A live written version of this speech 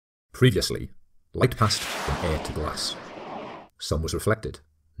Previously, light passed from air to glass. Some was reflected.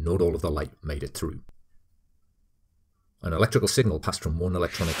 Not all of the light made it through. An electrical signal passed from one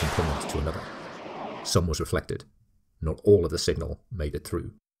electronic component to another. Some was reflected. Not all of the signal made it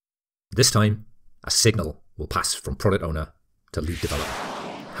through. This time, a signal will pass from product owner to lead developer.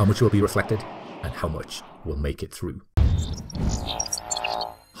 How much will be reflected and how much will make it through?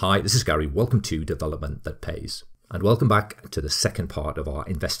 Hi, this is Gary. Welcome to Development That Pays. And welcome back to the second part of our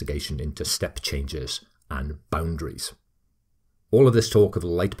investigation into step changes and boundaries. All of this talk of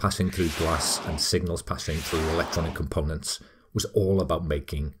light passing through glass and signals passing through electronic components was all about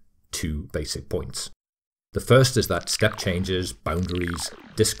making two basic points. The first is that step changes, boundaries,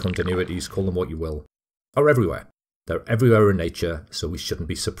 discontinuities, call them what you will, are everywhere. They're everywhere in nature, so we shouldn't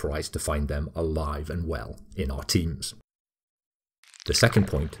be surprised to find them alive and well in our teams. The second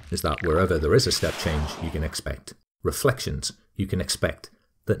point is that wherever there is a step change, you can expect reflections. You can expect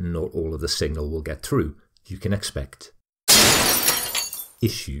that not all of the signal will get through. You can expect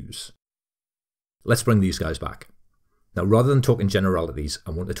issues. Let's bring these guys back. Now, rather than talk in generalities,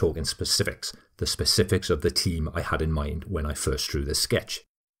 I want to talk in specifics, the specifics of the team I had in mind when I first drew this sketch.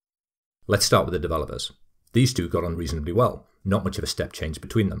 Let's start with the developers. These two got on reasonably well, not much of a step change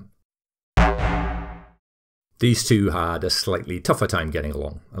between them. These two had a slightly tougher time getting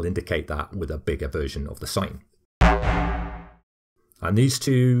along. I'll indicate that with a bigger version of the sign. And these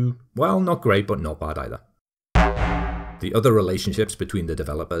two, well, not great, but not bad either. The other relationships between the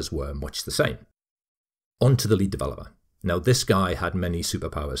developers were much the same. On to the lead developer. Now, this guy had many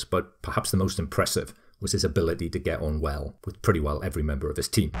superpowers, but perhaps the most impressive was his ability to get on well with pretty well every member of his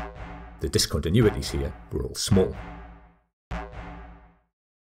team. The discontinuities here were all small.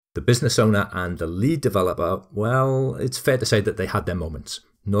 The business owner and the lead developer, well, it's fair to say that they had their moments.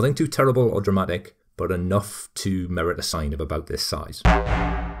 Nothing too terrible or dramatic, but enough to merit a sign of about this size.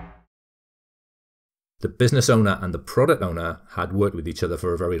 The business owner and the product owner had worked with each other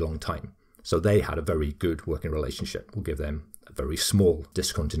for a very long time, so they had a very good working relationship. We'll give them a very small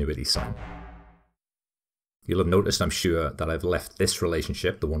discontinuity sign. You'll have noticed, I'm sure, that I've left this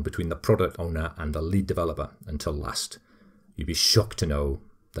relationship, the one between the product owner and the lead developer, until last. You'd be shocked to know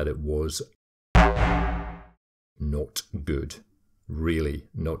that it was not good. Really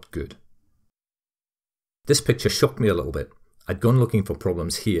not good. This picture shocked me a little bit. I'd gone looking for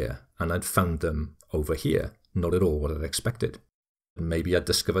problems here, and I'd found them over here. Not at all what I'd expected. Maybe I'd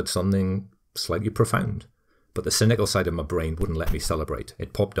discovered something slightly profound. But the cynical side of my brain wouldn't let me celebrate.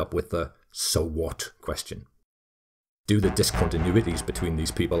 It popped up with the "so what" question. Do the discontinuities between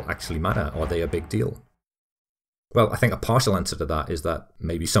these people actually matter? Are they a big deal? Well, I think a partial answer to that is that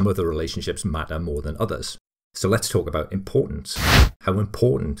maybe some of the relationships matter more than others. So let's talk about importance. How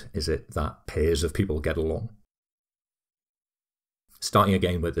important is it that pairs of people get along? Starting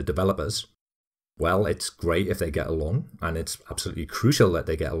again with the developers. Well, it's great if they get along, and it's absolutely crucial that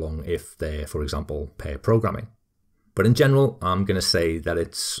they get along if they're, for example, pair programming. But in general, I'm going to say that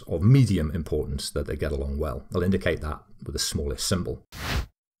it's of medium importance that they get along well. I'll indicate that with the smallest symbol.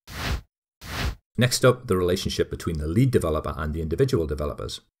 Next up, the relationship between the lead developer and the individual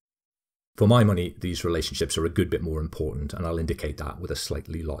developers. For my money, these relationships are a good bit more important, and I'll indicate that with a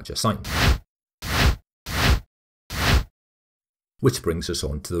slightly larger sign. Which brings us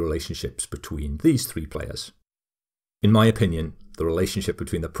on to the relationships between these three players. In my opinion, the relationship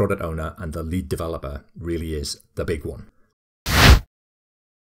between the product owner and the lead developer really is the big one.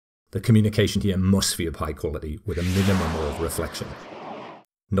 The communication here must be of high quality with a minimum of reflection.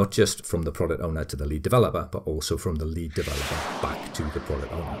 Not just from the product owner to the lead developer, but also from the lead developer back to the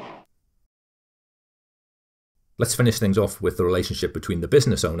product owner. Let's finish things off with the relationship between the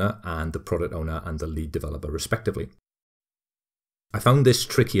business owner and the product owner and the lead developer respectively. I found this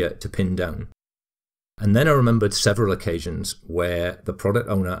trickier to pin down. And then I remembered several occasions where the product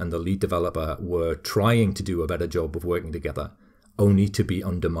owner and the lead developer were trying to do a better job of working together, only to be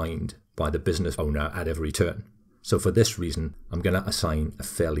undermined by the business owner at every turn. So for this reason, I'm going to assign a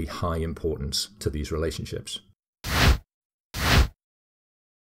fairly high importance to these relationships.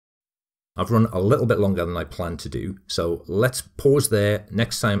 I've run a little bit longer than I planned to do, so let's pause there.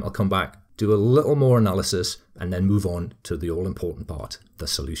 Next time I'll come back, do a little more analysis, and then move on to the all-important part, the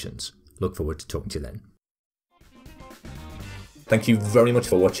solutions. Look forward to talking to you then. Thank you very much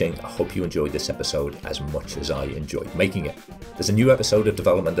for watching. I hope you enjoyed this episode as much as I enjoyed making it. There's a new episode of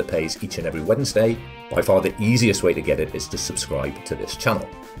Development That Pays each and every Wednesday. By far the easiest way to get it is to subscribe to this channel.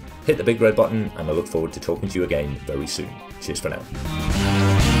 Hit the big red button, and I look forward to talking to you again very soon. Cheers for now.